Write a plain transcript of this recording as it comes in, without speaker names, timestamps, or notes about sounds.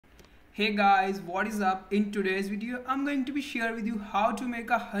Hey guys, what is up? In today's video, I'm going to be share with you how to make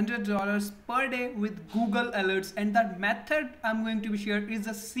 $100 per day with Google Alerts, and that method I'm going to be share is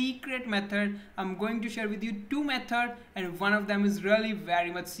a secret method. I'm going to share with you two methods, and one of them is really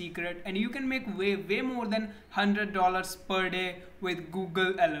very much secret, and you can make way more than $100 per day with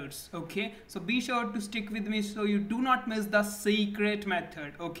Google Alerts. Okay, so be sure to stick with me so you do not miss the secret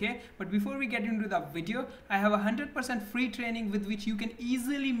method. Okay, but before we get into the video, I have 100% free training with which you can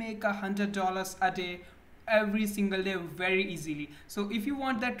easily make $100 a day every single day very easily. So if you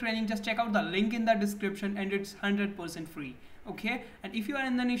want that training, just check out the link in the description, and it's 100% free. Okay, and if you are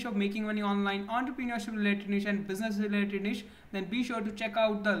in the niche of making money online, entrepreneurship related niche and business related niche, then be sure to check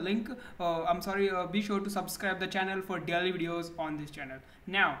out the link. Be sure to subscribe the channel for daily videos on this channel.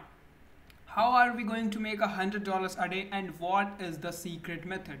 Now, how are we going to make $100 a day, and what is the secret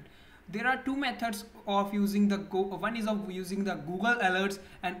method? There are two methods of using one is of using the Google Alerts,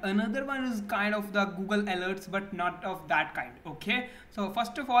 and another one is kind of the Google Alerts but not of that kind. Okay, so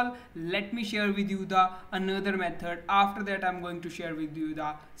first of all, let me share with you the another method. After that, I'm going to share with you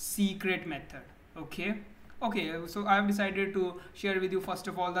the secret method. Okay, so I've decided to share with you first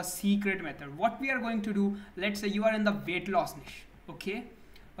of all the secret method. What we are going to do, let's say you are in the weight loss niche. Okay,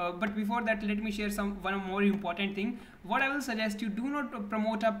 but before that, let me share one more important thing. What I will suggest, you do not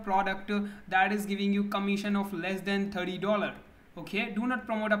promote a product that is giving you commission of less than $30. Okay, do not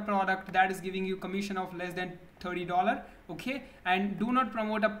promote a product that is giving you commission of less than $30. Okay, and do not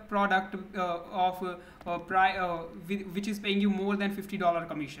promote a product which is paying you more than $50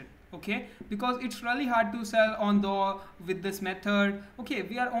 commission. Okay, because it's really hard to sell on with this method. Okay,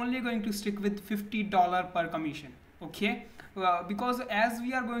 we are only going to stick with $50 per commission. Okay, because as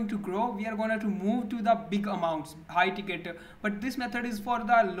we are going to grow, we are going to move to the big amounts, high ticket, but this method is for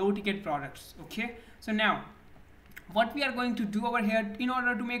the low ticket products. Okay, so now what we are going to do over here, in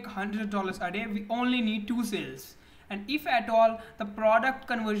order to make $100 a day, we only need 2 sales. And if at all the product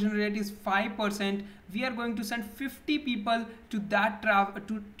conversion rate is 5%, we are going to send 50 people to that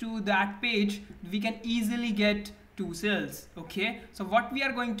to that page. We can easily get 2 sales. Okay, so what we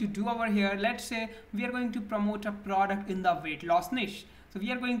are going to do over here, let's say we are going to promote a product in the weight loss niche. So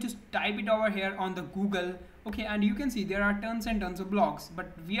we are going to type it over here on the Google. Okay, and you can see there are tons and tons of blogs, but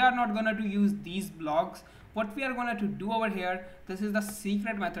we are not going to use these blogs. What we are going to do over here, this is the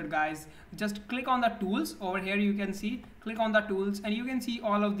secret method, guys. Just click on the tools over here. You can see, click on the tools, and you can see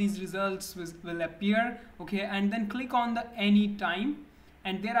all of these results will appear. Okay, and then click on the anytime,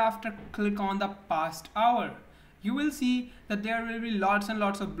 and thereafter click on the past hour. You will see that there will be lots and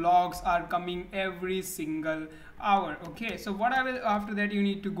lots of blogs are coming every single hour. Okay, so what I will, after that, you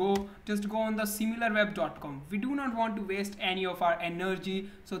need to just go on the similarweb.com. We do not want to waste any of our energy,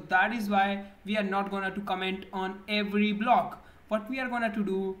 so that is why we are not going to comment on every blog. What we are going to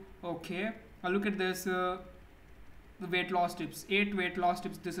do, okay, look at this, the weight loss tips, 8 weight loss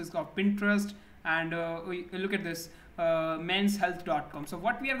tips. This is called Pinterest, and look at this, menshealth.com. so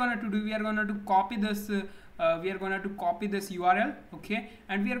what we are going to do, we are going to copy this URL. Okay,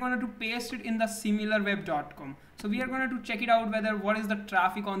 and we are going to paste it in the similarweb.com. so we are going to check it out whether what is the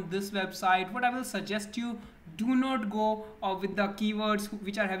traffic on this website. What I will suggest you, do not go with the keywords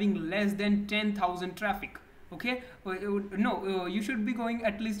which are having less than 10,000 traffic. Okay, no, you should be going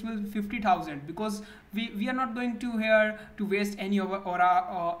at least with 50,000, because we are not going to here to waste any of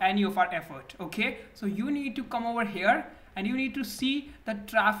our effort. Okay, so you need to come over here and you need to see the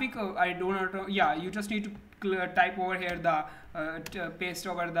traffic. I don't know, yeah, you just need to type over here the paste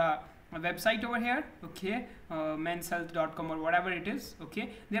over the website over here. Okay, menshealth.com or whatever it is. Okay,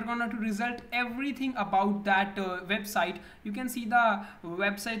 they're going to result everything about that website. You can see the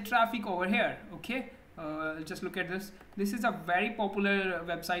website traffic over here. Okay, just look at this. This is a very popular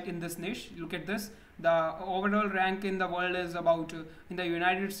website in this niche. Look at this. The overall rank in the world is about in the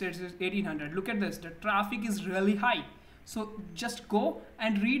United States is 1800. Look at this, the traffic is really high. So just go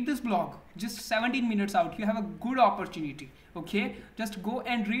and read this blog, just 17 minutes out. You have a good opportunity. Okay, just go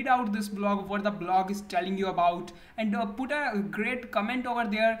and read out this blog, what the blog is telling you about, and put a great comment over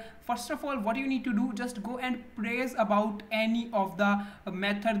there. First of all, what you need to do, just go and praise about any of the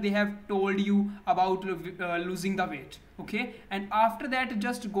method they have told you about losing the weight. Okay, and after that,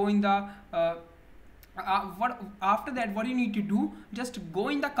 just go in the after that, what you need to do, just go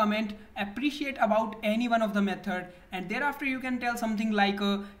in the comment, appreciate about any one of the method, and thereafter you can tell something like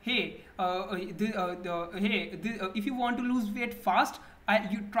hey, if you want to lose weight fast,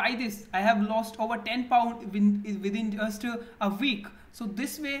 you try this. I have lost over 10 pounds within just a week. So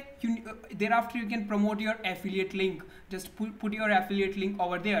this way thereafter you can promote your affiliate link. Just put your affiliate link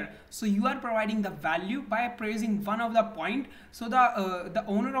over there. So you are providing the value by praising one of the point. So the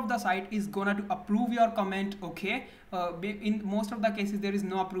owner of the site is gonna to approve your comment. Okay, in most of the cases there is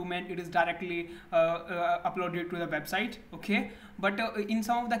no approval, it is directly uploaded to the website. Okay, but in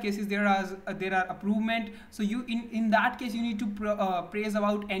some of the cases there are approvement. So you in that case you need to praise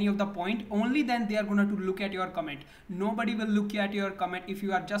about any of the point, only then they are going to look at your comment. Nobody will look at your comment if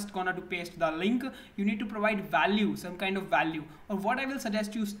you are just gonna to paste the link. You need to provide value, some kind of value. Or what I will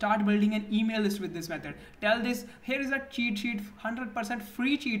suggest, you start building an email list with this method. Tell this, here is a cheat sheet, 100%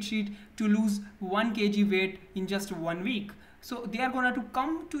 free cheat sheet to lose 1 kg weight in just 1 week. So they are gonna to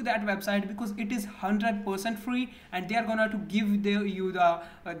come to that website because it is 100% free, and they are gonna to give you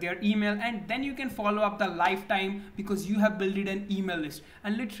their email, and then you can follow up the lifetime because you have built an email list.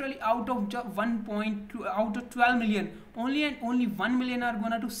 And literally out of 1.2 out of 12 million, only 1 million are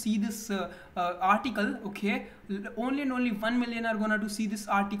gonna to see this article. Okay, only 1 million are gonna to see this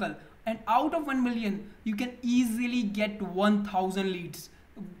article, and out of 1 million you can easily get 1,000 leads.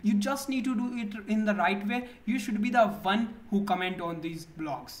 You just need to do it in the right way. You should be the one who comment on these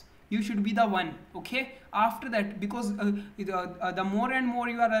blogs. You should be the one. Okay, after that, because the more and more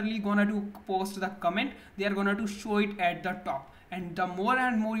you are really gonna to post the comment, they are gonna to show it at the top, and the more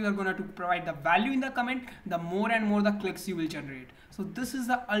and more you are gonna to provide the value in the comment, the more and more the clicks you will generate. So this is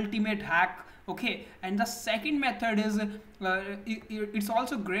the ultimate hack. Okay, and the second method is it's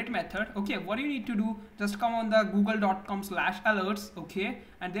also great method. Okay, what you need to do, just come on the google.com/alerts. Okay,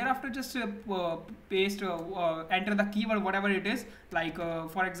 and thereafter just paste enter the keyword whatever it is, like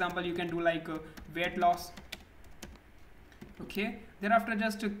for example you can do like weight loss. Okay, thereafter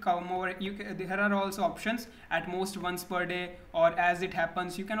just come over, there are also options, at most once per day, or as it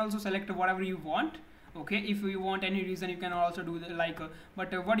happens. You can also select whatever you want. Okay, if you want any reason you can also do like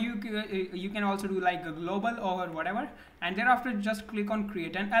but what you can also do like a global or whatever, and thereafter just click on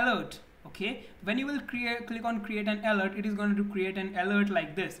create an alert. Okay, when you will click on create an alert, it is going to create an alert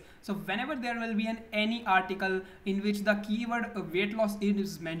like this. So whenever there will be any article in which the keyword weight loss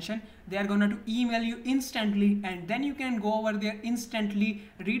is mentioned, they are going to email you instantly, and then you can go over there instantly,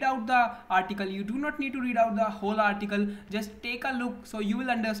 read out the article. You do not need to read out the whole article, just take a look, so you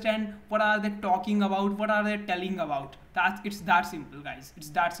will understand what are they talking about, what are they telling about. It's that simple, guys. It's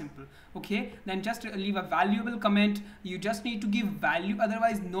that simple. Okay, then just leave a valuable comment. You just need to give value,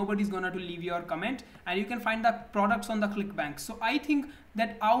 otherwise nobody's gonna to leave your comment. And you can find the products on the ClickBank. So I think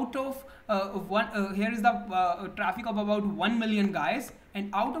that out of here is the traffic of about 1 million guys, and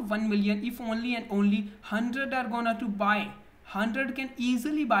out of 1 million, if only and only 100 are gonna to buy, 100 can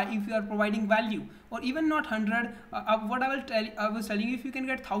easily buy if you are providing value. Or even not 100, what I was telling you, if you can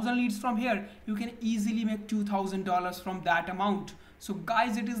get 1,000 leads from here, you can easily make $2,000 from that amount. So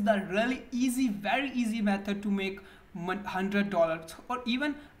guys, it is the really easy, very easy method to make $100. Or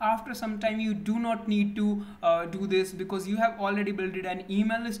even after some time, you do not need to do this, because you have already built an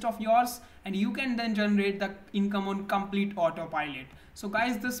email list of yours, and you can then generate the income on complete autopilot. So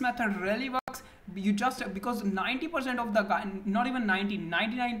guys, this method really works. You just, because 90% of the guys, not even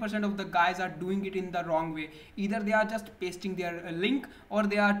 99% of the guys are doing it in the wrong way. Either they are just pasting their link, or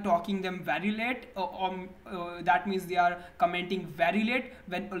they are talking them very late, or that means they are commenting very late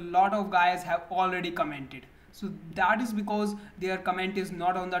when a lot of guys have already commented. So that is because their comment is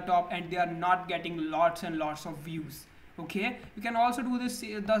not on the top, and they are not getting lots and lots of views. Okay, you can also do this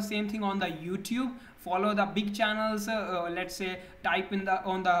the same thing on the YouTube. Follow the big channels. Let's say type in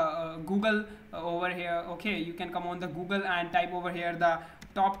on the Google over here. Okay, you can come on the Google and type over here the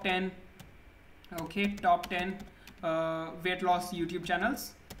top 10. Okay, top 10 weight loss YouTube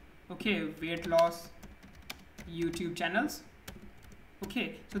channels. Okay, weight loss YouTube channels.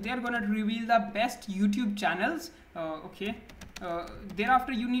 Okay, so they are gonna reveal the best YouTube channels. Okay,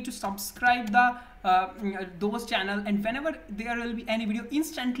 thereafter you need to subscribe those channels, and whenever there will be any video,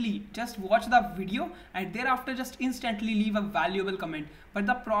 instantly just watch the video, and thereafter just instantly leave a valuable comment. But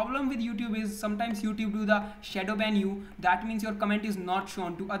the problem with YouTube is sometimes YouTube do the shadow ban you. That means your comment is not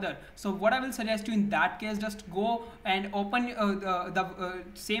shown to other. So what I will suggest you in that case, just go and open the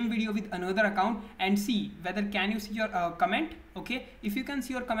same video with another account and see whether can you see your comment. Okay, if you can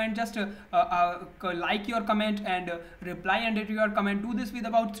see your comment, just like your comment and reply under your comment. Do this with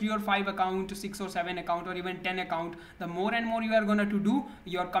about 3 or 5 account, 6 or 7 account, or even 10 account. The more and more you are gonna to do,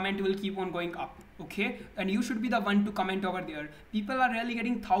 your comment will keep on going up. Okay, and you should be the one to comment over there. People are really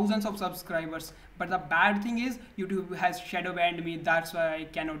getting thousands of subscribers, but the bad thing is YouTube has shadow banned me. That's why I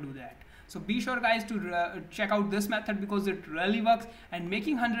cannot do that. So be sure guys to check out this method because it really works, and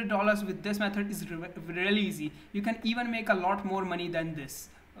making $100 with this method is really easy. You can even make a lot more money than this.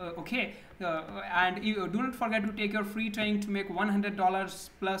 Okay, and you do not forget to take your free training to make $100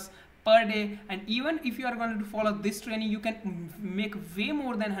 plus per day. And even if you are going to follow this training, you can make way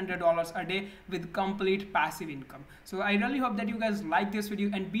more than $100 a day with complete passive income. So I really hope that you guys like this video,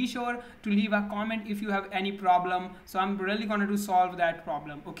 and be sure to leave a comment if you have any problem, so I'm really going to solve that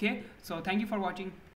problem. Okay, so thank you for watching.